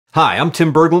Hi, I'm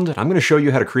Tim Berglund, and I'm going to show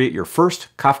you how to create your first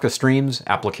Kafka Streams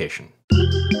application.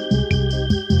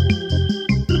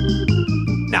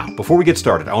 Now, before we get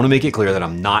started, I want to make it clear that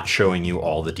I'm not showing you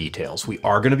all the details. We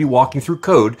are going to be walking through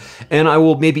code, and I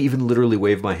will maybe even literally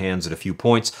wave my hands at a few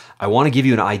points. I want to give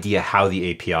you an idea how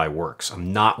the API works.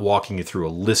 I'm not walking you through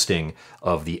a listing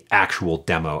of the actual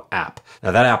demo app.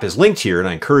 Now, that app is linked here, and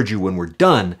I encourage you when we're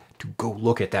done to go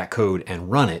look at that code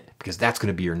and run it, because that's going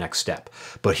to be your next step.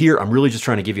 But here, I'm really just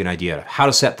trying to give you an idea of how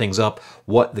to set things up,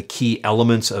 what the key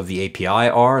elements of the API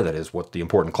are, that is what the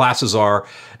important classes are,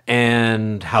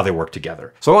 and how they work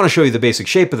together. So I want to show you the basic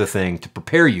shape of the thing to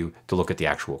prepare you to look at the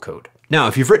actual code. Now,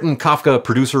 if you've written Kafka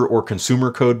producer or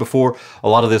consumer code before, a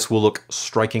lot of this will look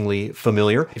strikingly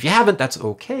familiar. If you haven't, that's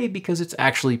okay, because it's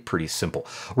actually pretty simple.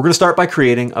 We're going to start by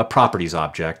creating a properties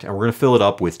object, and we're going to fill it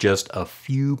up with just a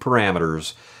few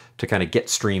parameters to kind of get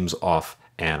streams off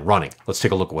and running. Let's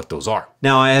take a look at what those are.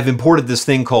 Now, I have imported this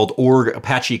thing called org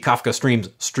Apache Kafka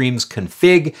Streams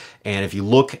config, and if you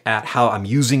look at how I'm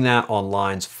using that on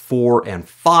lines 4 and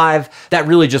 5, that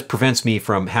really just prevents me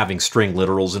from having string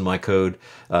literals in my code.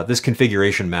 This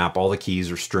configuration map, all the keys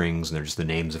are strings, and they're just the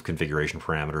names of configuration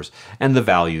parameters, and the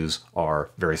values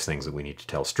are various things that we need to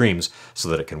tell streams so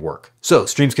that it can work. So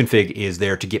streams config is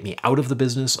there to get me out of the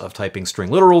business of typing string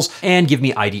literals and give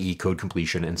me IDE code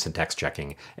completion and syntax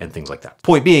checking and things like that.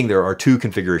 Point being, there are two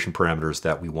configuration parameters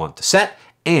that we want to set,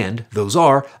 and those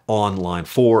are, on line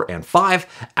 4 and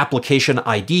 5, application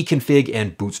ID config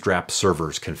and bootstrap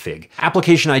servers config.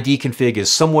 Application ID config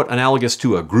is somewhat analogous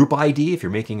to a group ID if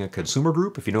you're making a consumer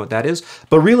group, if you know what that is,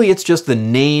 but really it's just the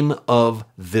name of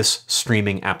this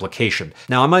streaming application.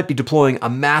 Now, I might be deploying a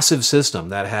massive system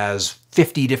that has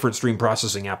 50 different stream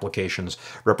processing applications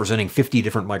representing 50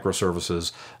 different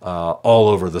microservices all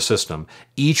over the system.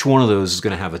 Each one of those is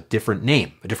going to have a different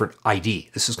name, a different ID.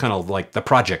 This is kind of like the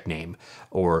project name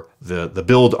or the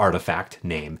build artifact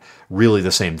name, really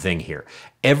the same thing here.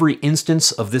 Every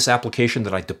instance of this application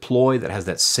that I deploy that has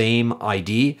that same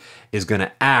ID is going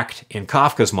to act in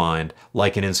Kafka's mind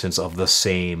like an instance of the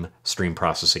same stream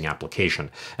processing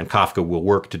application. And Kafka will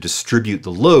work to distribute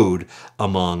the load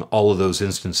among all of those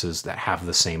instances that have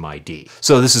the same ID.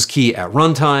 So this is key at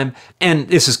runtime, and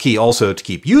this is key also to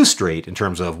keep you straight in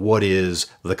terms of what is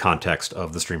the context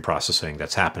of the stream processing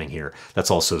that's happening here.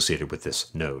 That's all associated with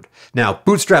this node. Now,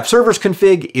 bootstrap servers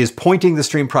config is pointing the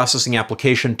stream processing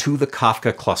application to the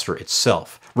Kafka cluster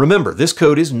itself. Remember, this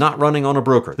code is not running on a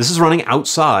broker. This is running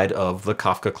outside of the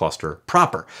Kafka cluster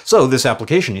proper. So this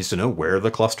application needs to know where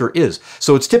the cluster is.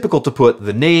 So it's typical to put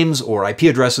the names or IP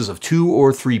addresses of 2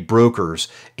 or 3 brokers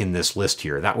in this list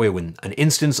here. That way, when an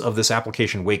instance of this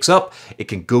application wakes up, it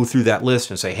can go through that list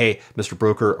and say, hey, Mr.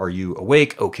 Broker, are you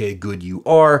awake? Okay, good, you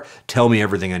are. Tell me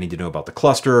everything I need to know about the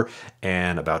cluster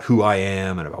and about who I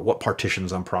am and about what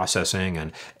partitions I'm processing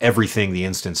and everything the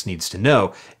instance needs to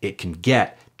know, it can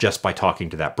get just by talking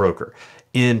to that broker.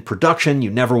 In production,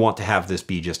 you never want to have this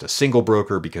be just a single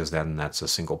broker, because then that's a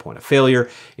single point of failure.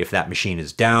 If that machine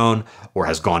is down or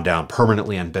has gone down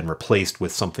permanently and been replaced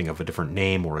with something of a different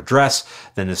name or address,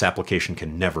 then this application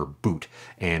can never boot.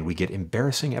 And we get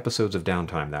embarrassing episodes of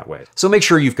downtime that way. So make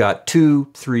sure you've got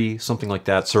 2, 3, something like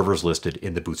that, servers listed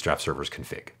in the bootstrap servers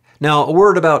config. Now, a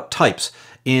word about types.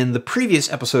 In the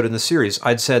previous episode in the series,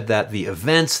 I'd said that the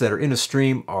events that are in a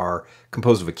stream are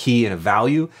composed of a key and a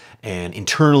value, and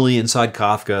internally inside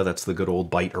Kafka, that's the good old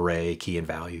byte array, key and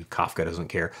value. Kafka doesn't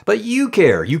care, but you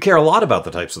care. You care a lot about the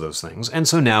types of those things, and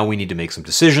so now we need to make some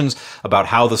decisions about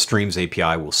how the Streams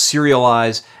API will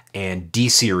serialize and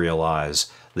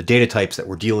deserialize the data types that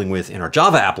we're dealing with in our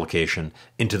Java application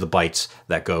into the bytes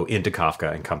that go into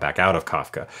Kafka and come back out of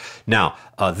Kafka. Now,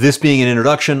 this being an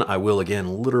introduction, I will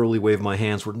again literally wave my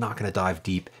hands. We're not going to dive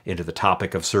deep into the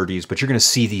topic of SERDES, but you're going to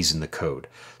see these in the code.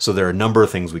 So there are a number of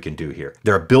things we can do here.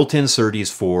 There are built-in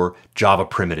SERDES for Java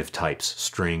primitive types,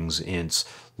 strings, ints,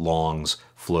 longs,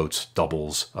 floats,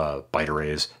 doubles, byte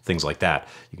arrays, things like that.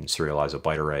 You can serialize a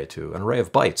byte array to an array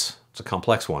of bytes. It's a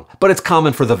complex one, but it's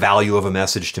common for the value of a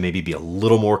message to maybe be a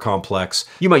little more complex.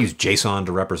 You might use JSON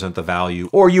to represent the value,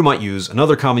 or you might use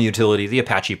another common utility, the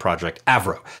Apache project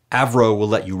Avro. Avro will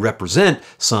let you represent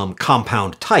some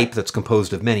compound type that's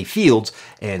composed of many fields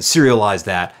and serialize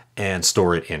that and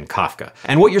store it in Kafka.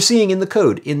 And what you're seeing in the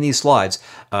code in these slides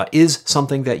is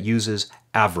something that uses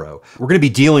Avro. We're going to be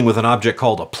dealing with an object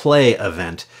called a play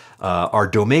event. Our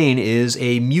domain is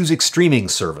a music streaming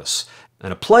service.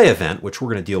 And a play event, which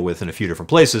we're going to deal with in a few different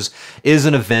places, is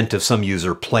an event of some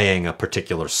user playing a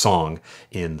particular song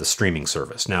in the streaming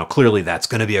service. Now, clearly that's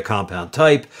going to be a compound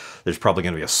type. There's probably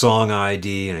going to be a song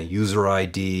ID and a user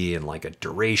ID and like a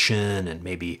duration and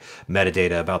maybe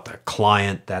metadata about the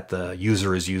client that the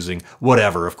user is using,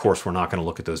 whatever. Of course, we're not going to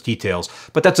look at those details,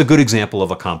 but that's a good example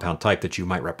of a compound type that you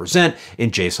might represent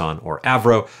in JSON or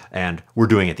Avro, and we're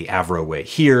doing it the Avro way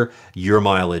here. Your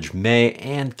mileage may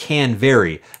and can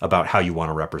vary about how you want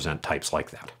to represent types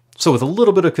like that. So with a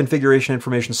little bit of configuration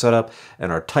information set up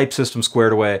and our type system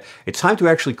squared away, it's time to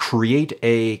actually create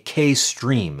a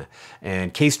K-stream.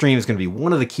 And K-stream is going to be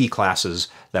one of the key classes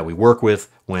that we work with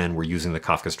when we're using the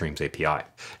Kafka Streams API.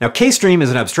 Now, K-stream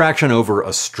is an abstraction over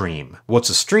a stream. What's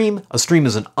a stream? A stream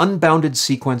is an unbounded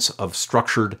sequence of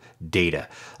structured data.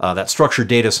 That structured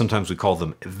data, sometimes we call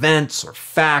them events or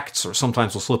facts, or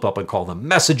sometimes we'll slip up and call them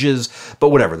messages, but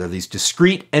whatever. They're these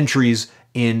discrete entries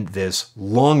in this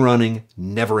long-running,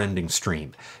 never-ending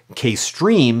stream.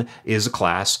 K-stream is a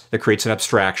class that creates an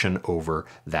abstraction over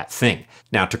that thing.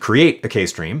 Now, to create a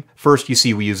K-stream, first you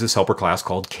see we use this helper class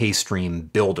called K-stream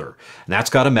builder. And that's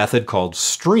got a method called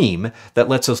stream that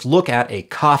lets us look at a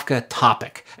Kafka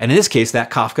topic. And in this case, that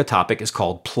Kafka topic is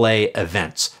called play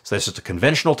events. So that's just a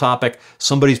conventional topic.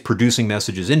 Somebody's producing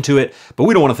messages into it, but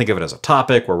we don't want to think of it as a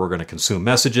topic where we're going to consume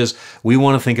messages. We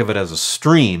want to think of it as a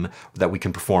stream that we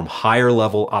can perform higher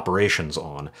level operations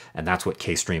on, and that's what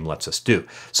K-stream lets us do.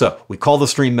 So we call the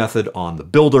stream method on the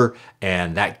builder,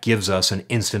 and that gives us an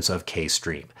instance of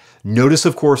K-stream. Notice,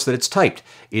 of course, that it's typed.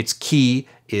 Its key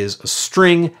is a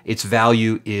string, its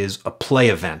value is a play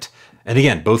event. And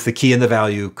again, both the key and the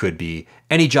value could be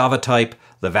any Java type.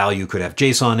 The value could have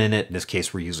JSON in it. In this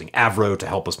case, we're using Avro to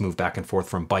help us move back and forth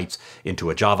from bytes into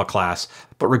a Java class.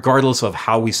 But regardless of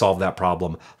how we solve that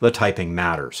problem, the typing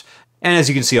matters. And as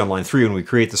you can see on line 3, when we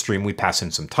create the stream, we pass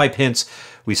in some type hints.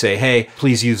 We say, hey,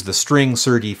 please use the string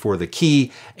serde for the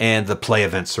key and the play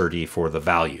event serde for the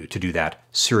value. To do that,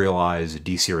 serialize,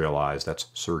 deserialize, that's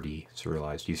serde,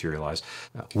 serialize, deserialize,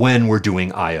 when we're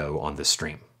doing I/O on this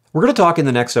stream. We're going to talk in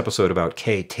the next episode about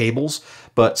K-tables,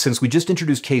 but since we just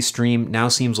introduced K-stream, now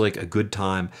seems like a good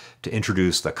time to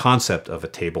introduce the concept of a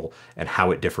table and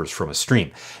how it differs from a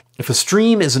stream. If a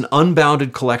stream is an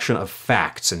unbounded collection of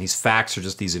facts, and these facts are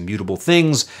just these immutable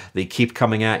things, they keep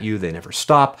coming at you, they never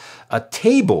stop, a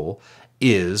table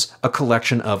is a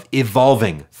collection of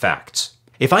evolving facts.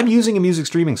 If I'm using a music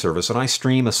streaming service and I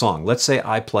stream a song, let's say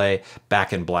I play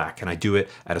Back in Black and I do it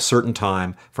at a certain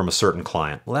time from a certain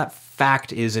client. Well, that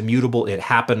fact is immutable. It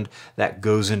happened. That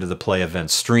goes into the play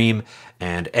events stream,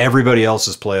 and everybody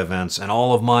else's play events and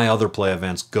all of my other play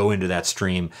events go into that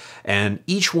stream, and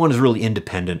each one is really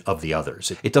independent of the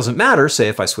others. It doesn't matter, say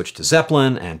if I switch to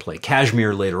Zeppelin and play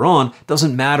Kashmir later on, it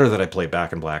doesn't matter that I played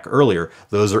Back in Black earlier.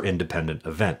 Those are independent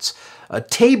events. A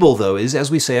table, though, is,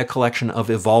 as we say, a collection of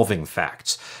evolving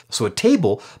facts. So a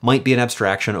table might be an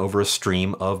abstraction over a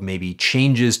stream of maybe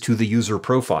changes to the user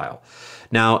profile.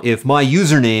 Now, if my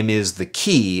username is the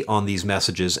key on these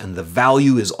messages and the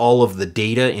value is all of the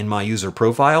data in my user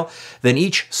profile, then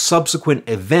each subsequent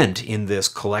event in this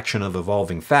collection of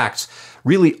evolving facts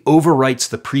really overwrites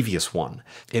the previous one.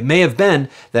 It may have been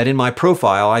that in my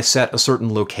profile I set a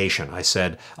certain location. I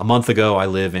said, a month ago I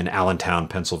live in Allentown,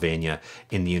 Pennsylvania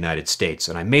in the United States,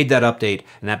 and I made that update,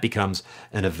 and that becomes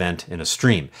an event in a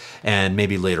stream. And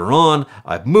maybe later on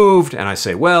I've moved and I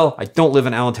say, well, I don't live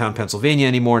in Allentown, Pennsylvania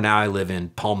anymore, now I live in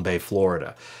Palm Bay,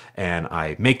 Florida. And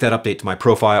I make that update to my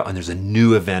profile, and there's a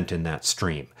new event in that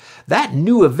stream. That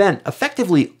new event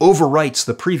effectively overwrites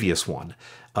the previous one.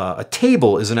 A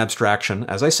table is an abstraction,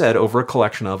 as I said, over a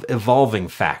collection of evolving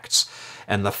facts.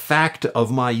 And the fact of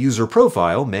my user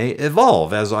profile may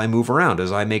evolve as I move around,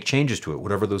 as I make changes to it,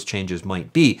 whatever those changes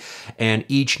might be. And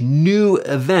each new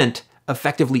event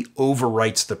effectively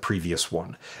overwrites the previous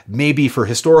one. Maybe for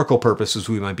historical purposes,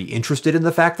 we might be interested in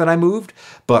the fact that I moved,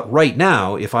 but right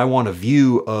now, if I want a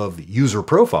view of user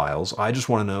profiles, I just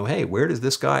want to know, hey, where does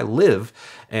this guy live?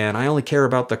 And I only care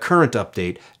about the current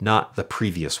update, not the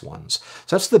previous ones.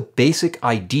 So that's the basic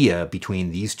idea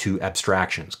between these two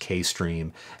abstractions,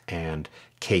 K-stream and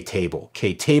K-table.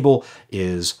 K-table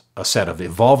is a set of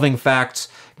evolving facts.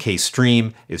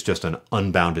 K-stream is just an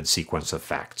unbounded sequence of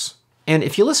facts. And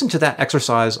if you listen to that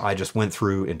exercise I just went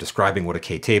through in describing what a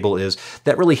K-table is,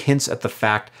 that really hints at the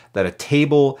fact that a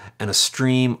table and a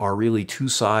stream are really two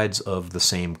sides of the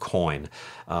same coin.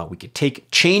 We could take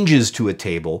changes to a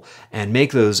table and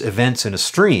make those events in a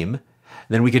stream.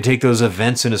 Then we can take those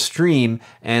events in a stream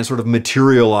and sort of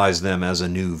materialize them as a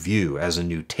new view, as a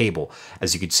new table,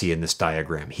 as you can see in this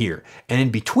diagram here. And in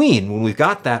between, when we've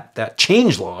got that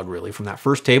change log really from that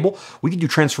first table, we can do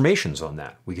transformations on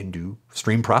that. We can do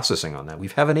stream processing on that. We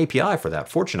have an API for that,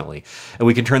 fortunately. And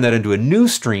we can turn that into a new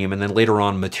stream and then later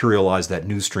on materialize that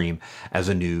new stream as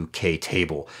a new K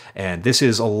table. And this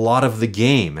is a lot of the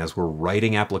game as we're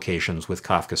writing applications with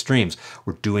Kafka Streams.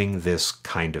 We're doing this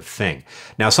kind of thing.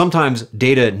 Now, sometimes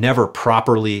data never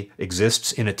properly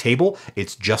exists in a table.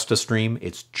 It's just a stream.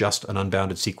 It's just an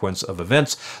unbounded sequence of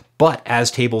events. But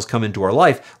as tables come into our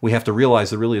life, we have to realize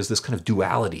there really is this kind of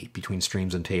duality between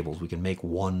streams and tables. We can make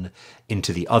one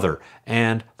into the other.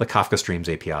 And the Kafka Streams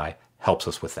API helps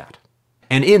us with that.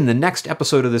 And in the next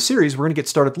episode of the series, we're going to get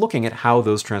started looking at how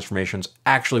those transformations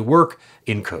actually work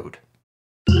in code.